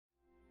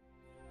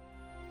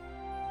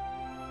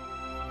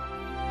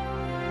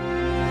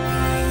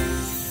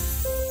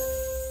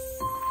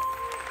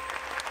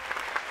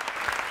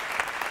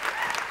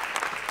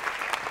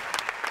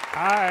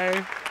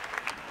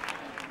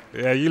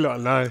Yeah, you look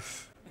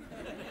nice.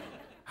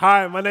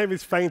 Hi, my name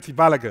is Fehinti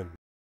Balogun.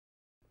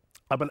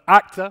 I'm an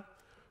actor,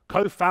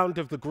 co-founder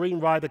of the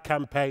Green Rider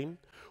campaign,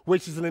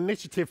 which is an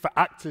initiative for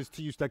actors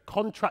to use their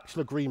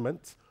contractual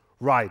agreement,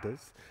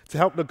 riders, to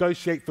help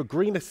negotiate for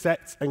greener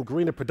sets and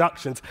greener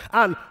productions.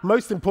 And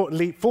most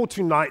importantly, for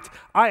tonight,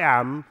 I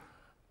am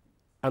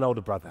an older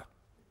brother.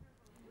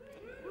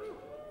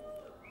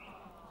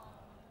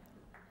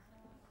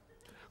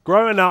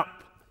 Growing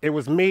up, it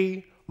was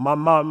me, my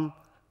mum,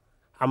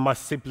 and my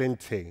sibling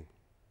T.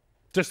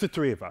 Just the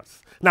three of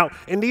us. Now,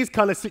 in these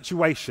kind of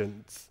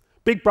situations,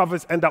 big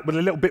brothers end up with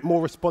a little bit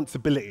more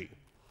responsibility.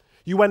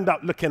 You end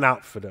up looking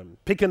out for them,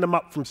 picking them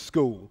up from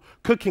school,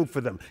 cooking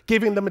for them,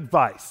 giving them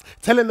advice,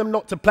 telling them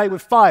not to play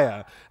with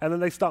fire, and then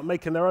they start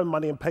making their own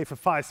money and pay for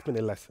fire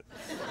spinning lessons.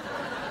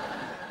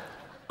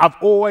 I've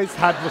always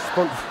had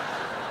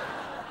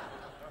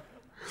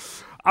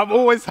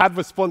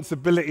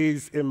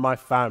responsibilities in my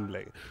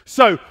family.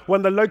 So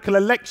when the local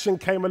election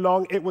came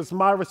along, it was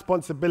my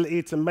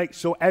responsibility to make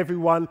sure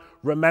everyone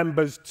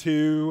remembers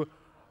to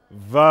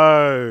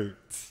vote.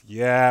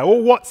 Yeah,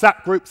 all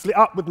WhatsApp groups lit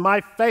up with my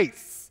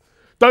face.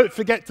 Don't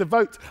forget to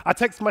vote. I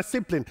text my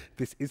sibling,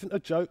 this isn't a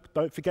joke,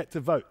 don't forget to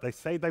vote. They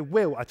say they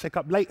will, I check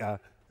up later,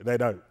 they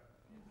don't.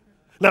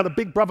 Now the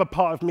big brother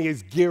part of me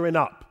is gearing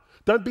up.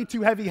 Don't be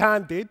too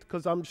heavy-handed,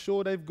 because I'm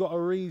sure they've got a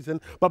reason,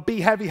 but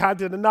be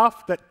heavy-handed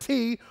enough that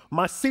T,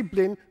 my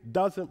sibling,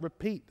 doesn't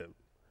repeat them.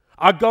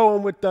 I go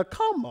on with the,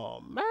 come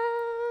on, man,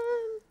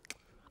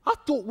 I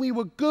thought we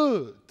were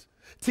good.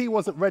 T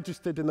wasn't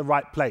registered in the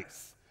right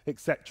place,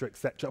 etc.,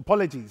 etc.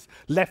 Apologies,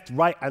 left,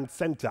 right, and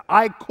center.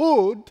 I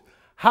could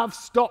have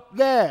stopped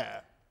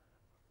there,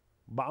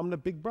 but I'm the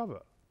big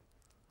brother.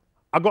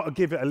 I got to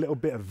give it a little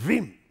bit of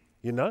vim,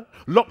 you know?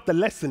 Lock the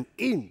lesson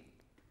in,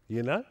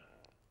 you know?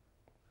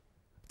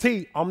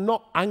 T, I'm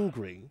not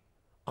angry,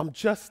 I'm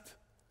just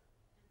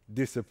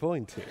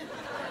disappointed.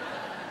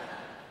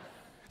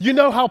 You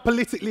know how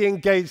politically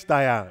engaged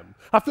I am.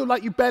 I feel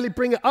like you barely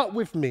bring it up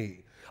with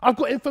me. I've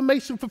got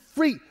information for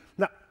free.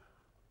 Now,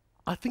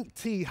 I think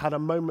T had a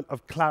moment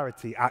of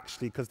clarity,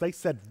 actually, because they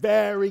said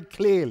very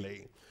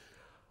clearly,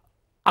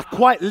 I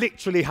quite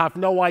literally have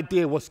no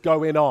idea what's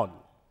going on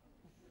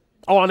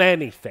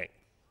anything.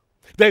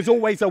 There's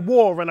always a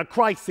war and a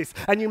crisis,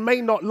 and you may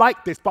not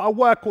like this, but I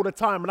work all the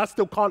time and I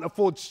still can't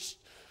afford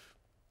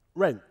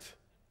rent.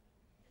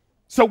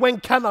 So when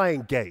can I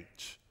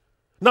engage?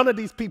 None of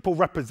these people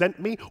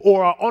represent me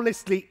or are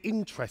honestly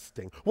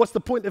interesting. What's the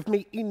point of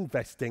me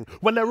investing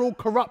when they're all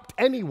corrupt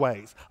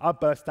anyways? I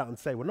burst out and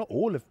say, well, not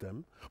all of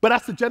them, but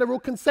that's the general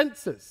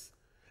consensus.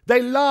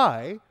 They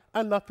lie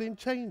and nothing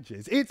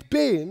changes. It's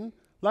been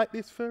like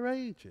this for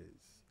ages.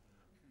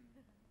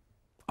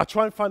 I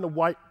try and find the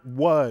right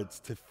words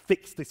to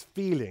fix this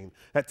feeling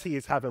that T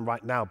is having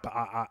right now, but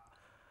I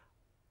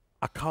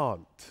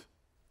can't.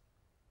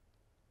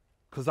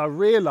 Because I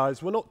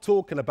realize we're not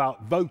talking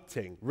about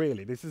voting,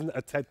 really. This isn't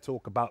a TED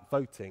talk about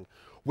voting.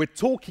 We're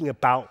talking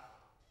about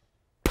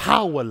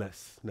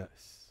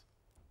powerlessness.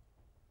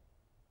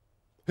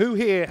 Who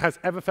here has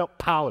ever felt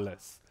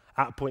powerless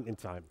at a point in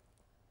time?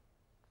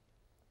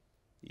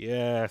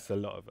 Yes, a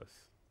lot of us.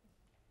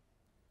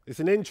 It's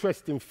an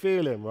interesting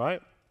feeling,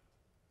 right?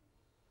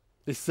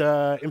 It's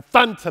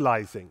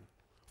infantilizing,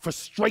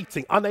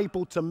 frustrating,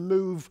 unable to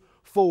move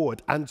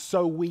forward, and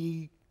so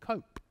we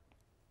cope.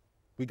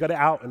 We get it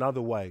out in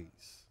other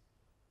ways.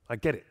 I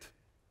get it.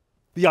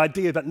 The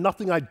idea that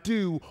nothing I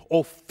do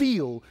or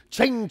feel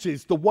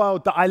changes the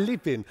world that I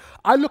live in.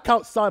 I look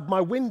outside my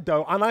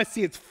window and I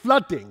see it's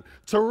flooding,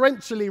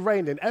 torrentially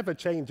raining,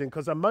 ever-changing,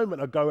 because a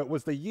moment ago it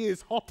was the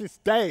year's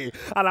hottest day,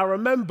 and I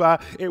remember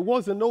it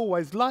wasn't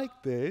always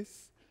like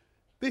this.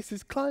 This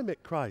is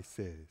climate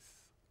crisis.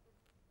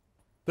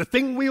 The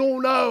thing we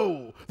all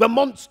know, the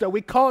monster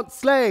we can't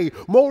slay,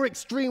 more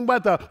extreme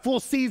weather,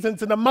 4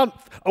 seasons in a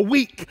month, a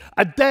week,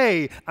 a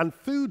day, and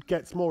food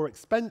gets more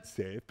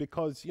expensive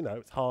because, you know,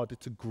 it's harder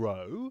to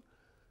grow,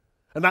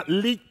 and that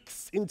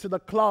leaks into the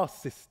class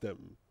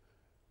system.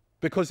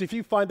 Because if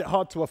you find it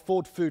hard to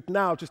afford food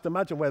now, just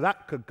imagine where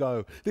that could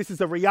go. This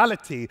is a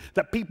reality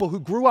that people who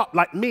grew up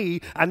like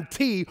me and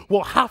T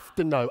will have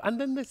to know.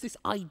 And then there's this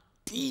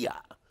idea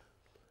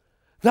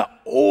that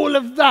all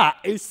of that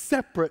is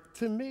separate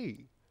to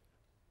me.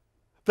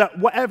 That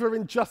whatever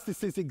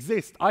injustices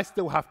exist, I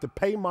still have to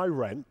pay my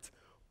rent,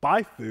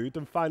 buy food,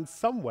 and find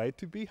some way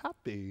to be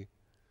happy.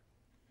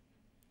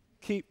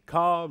 Keep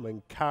calm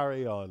and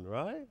carry on,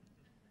 right?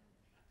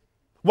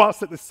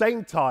 Whilst at the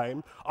same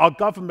time, our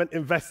government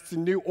invests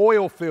in new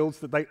oil fields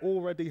that they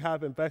already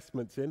have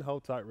investments in,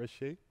 hold tight,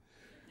 Rishi,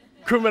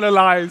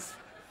 criminalize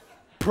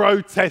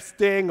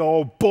protesting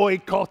or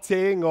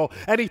boycotting or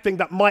anything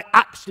that might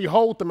actually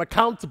hold them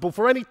accountable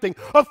for anything.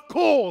 Of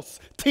course,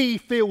 T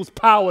feels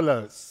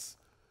powerless.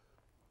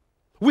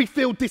 We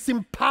feel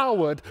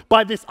disempowered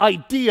by this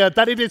idea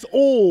that it is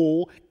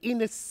all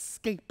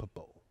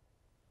inescapable.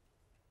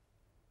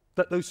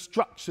 That those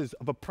structures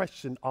of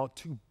oppression are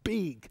too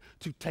big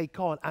to take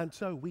on, and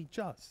so we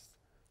just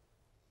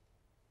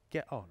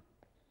get on.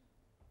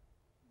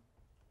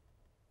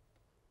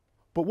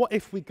 But what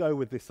if we go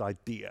with this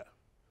idea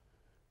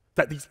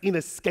that these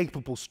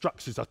inescapable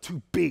structures are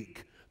too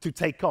big to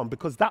take on,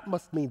 because that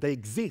must mean they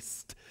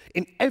exist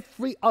in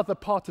every other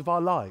part of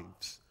our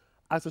lives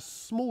as a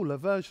smaller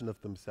version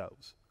of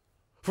themselves.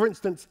 For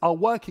instance, our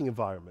working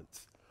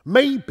environments.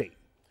 Maybe,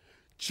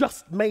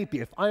 just maybe,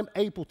 if I'm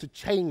able to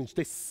change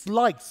this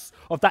slice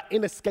of that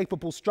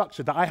inescapable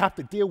structure that I have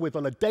to deal with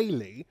on a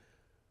daily,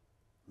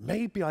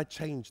 maybe I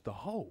change the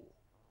whole.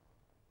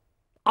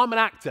 I'm an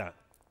actor,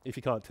 if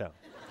you can't tell.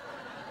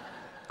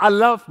 I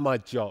love my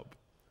job,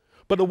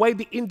 but the way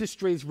the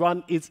industry is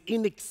run is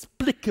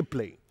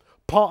inexplicably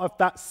part of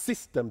that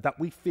system that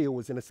we feel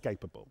is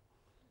inescapable.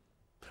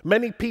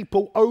 Many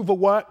people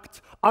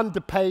overworked,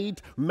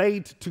 underpaid,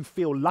 made to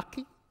feel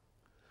lucky.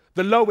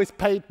 The lowest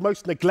paid,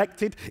 most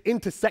neglected,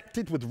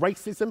 intersected with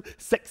racism,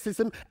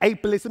 sexism,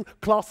 ableism,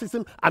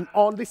 classism, and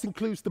on. This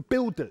includes the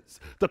builders,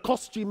 the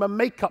costume and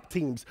makeup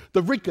teams,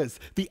 the riggers,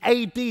 the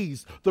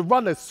ADs, the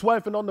runners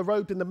swerving on the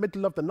road in the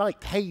middle of the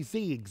night,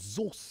 hazy,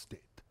 exhausted.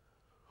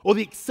 Or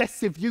the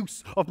excessive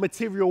use of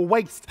material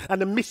waste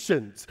and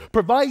emissions,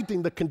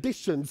 providing the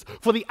conditions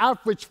for the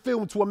average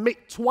film to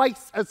emit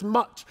twice as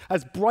much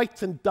as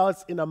Brighton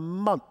does in a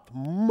month.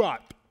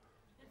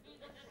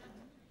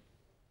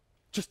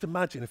 Just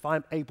imagine if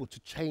I'm able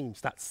to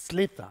change that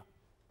slither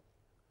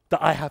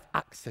that I have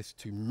access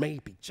to,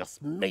 maybe,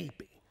 just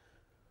maybe,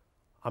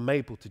 I'm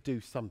able to do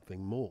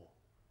something more.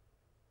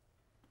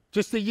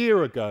 Just a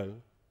year ago,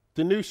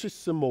 Danusha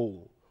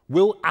Samal,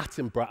 Will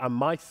Attenborough and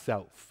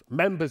myself,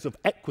 members of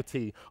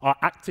Equity, our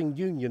acting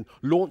union,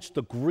 launched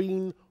the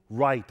Green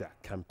Rider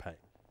campaign.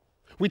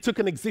 We took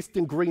an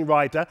existing Green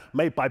Rider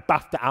made by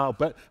BAFTA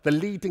Albert, the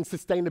leading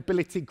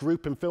sustainability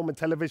group in film and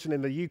television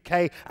in the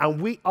UK, and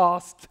we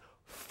asked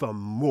for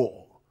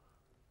more.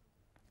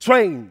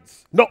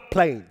 Trains, not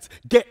planes.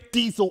 Get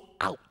diesel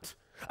out.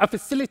 A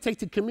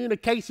facilitated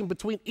communication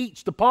between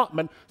each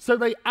department so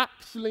they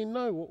actually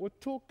know what we're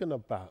talking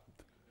about.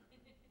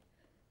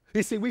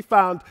 You see, we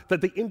found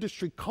that the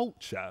industry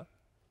culture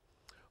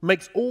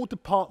makes all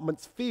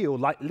departments feel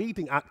like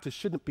leading actors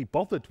shouldn't be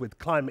bothered with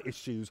climate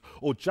issues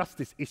or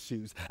justice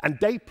issues, and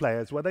day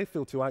players, well, they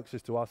feel too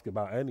anxious to ask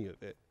about any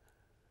of it.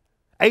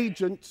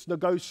 Agents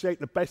negotiate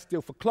the best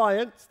deal for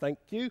clients, thank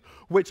you,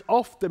 which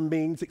often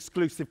means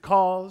exclusive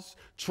cars,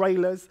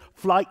 trailers,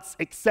 flights,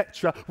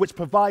 etc., which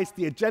provides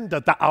the agenda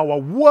that our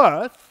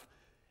worth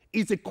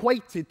is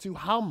equated to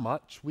how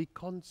much we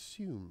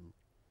consume.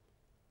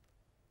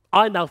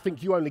 I now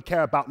think you only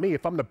care about me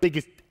if I'm the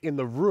biggest in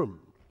the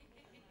room.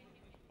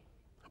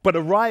 But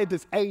a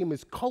rider's aim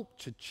is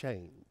culture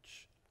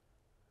change.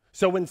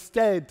 So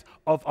instead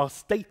of our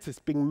status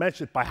being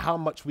measured by how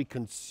much we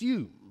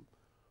consume,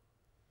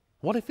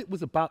 what if it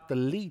was about the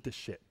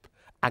leadership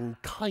and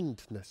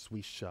kindness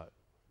we show?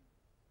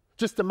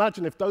 Just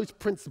imagine if those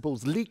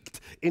principles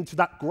leaked into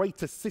that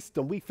greater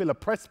system we feel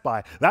oppressed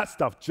by. That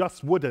stuff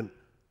just wouldn't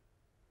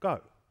go.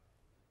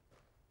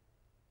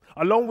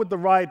 Along with the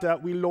rider,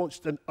 we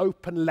launched an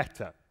open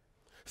letter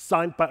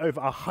signed by over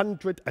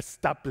 100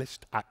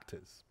 established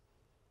actors.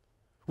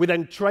 We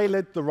then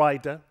trailered the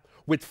rider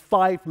with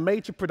 5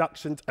 major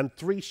productions and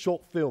 3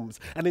 short films.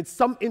 And in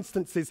some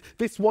instances,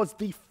 this was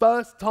the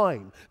first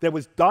time there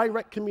was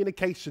direct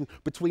communication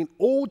between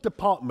all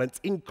departments,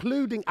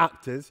 including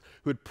actors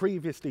who had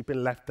previously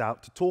been left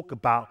out, to talk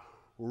about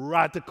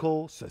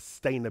radical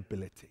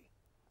sustainability.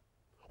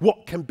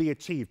 What can be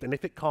achieved? And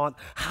if it can't,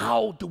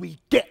 how do we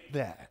get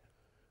there?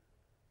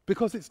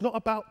 Because it's not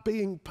about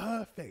being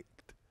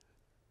perfect.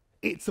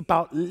 It's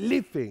about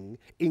living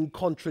in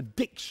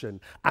contradiction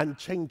and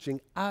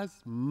changing as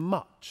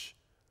much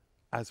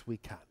as we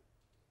can.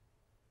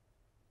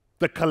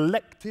 The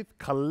collective,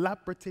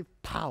 collaborative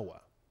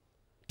power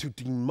to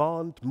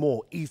demand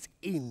more is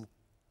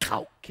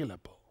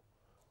incalculable.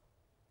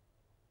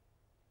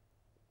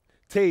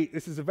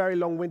 This is a very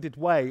long-winded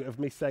way of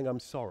me saying I'm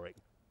sorry.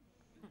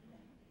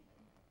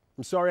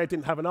 I'm sorry I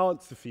didn't have an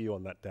answer for you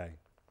on that day.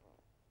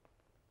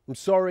 I'm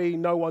sorry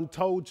no one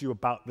told you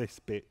about this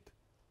bit.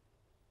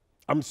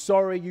 I'm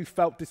sorry you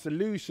felt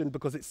disillusioned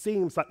because it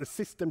seems like the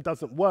system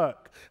doesn't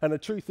work, and the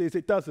truth is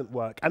it doesn't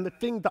work. And the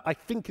thing that I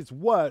think is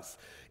worse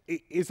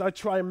is I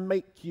try and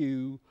make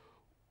you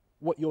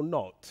what you're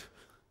not.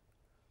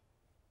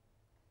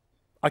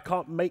 I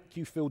can't make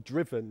you feel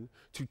driven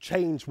to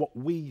change what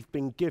we've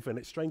been given.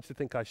 It's strange to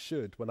think I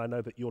should when I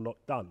know that you're not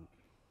done.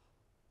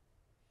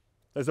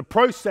 There's a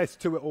process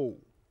to it all.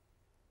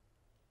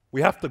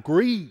 We have to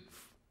grieve.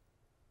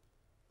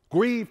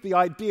 Grieve the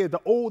idea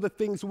that all the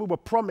things we were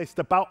promised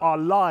about our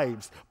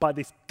lives by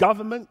this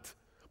government,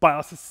 by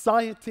our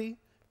society,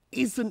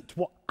 isn't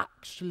what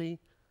actually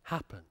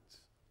happens.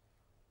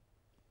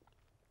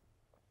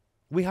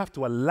 We have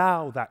to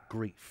allow that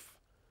grief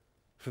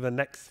for the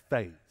next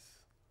phase.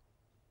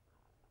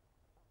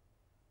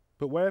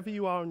 But wherever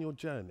you are on your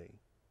journey,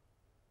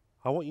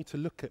 I want you to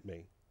look at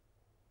me.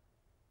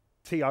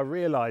 I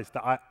realize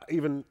that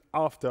even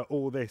after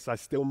all this, I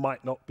still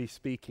might not be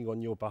speaking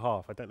on your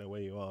behalf. I don't know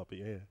where you are, but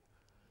you're here.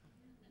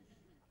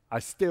 I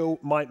still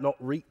might not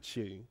reach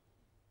you.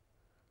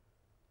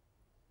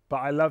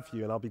 But I love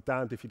you, and I'll be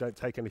damned if you don't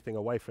take anything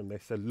away from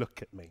this, so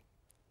look at me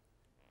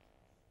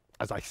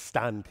as I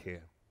stand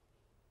here.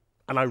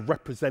 And I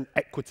represent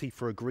Equity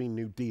for a Green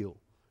New Deal.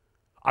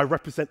 I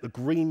represent the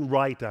Green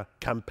Rider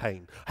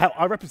campaign. Hell,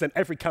 I represent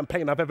every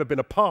campaign I've ever been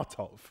a part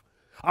of.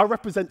 I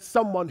represent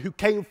someone who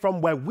came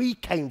from where we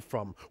came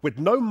from, with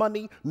no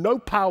money, no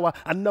power,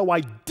 and no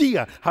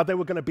idea how they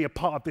were going to be a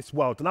part of this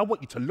world. And I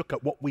want you to look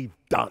at what we've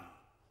done.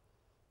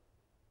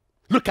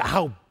 Look at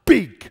how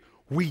big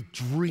we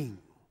dream.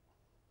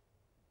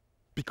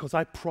 Because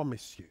I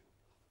promise you,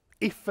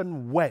 if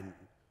and when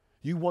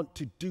you want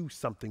to do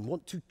something,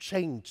 want to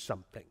change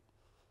something,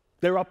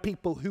 there are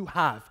people who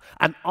have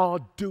and are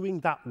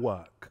doing that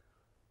work.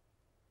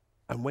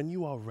 And when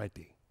you are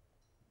ready,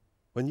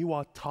 when you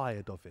are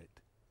tired of it,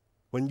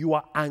 when you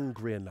are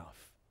angry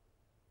enough,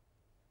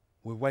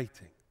 we're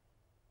waiting.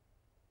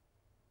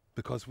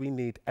 Because we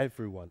need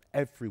everyone,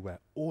 everywhere,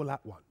 all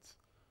at once.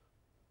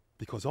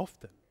 Because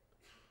often,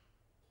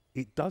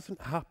 it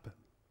doesn't happen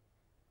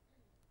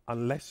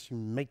unless you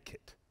make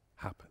it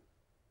happen.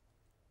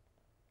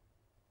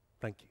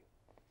 Thank you.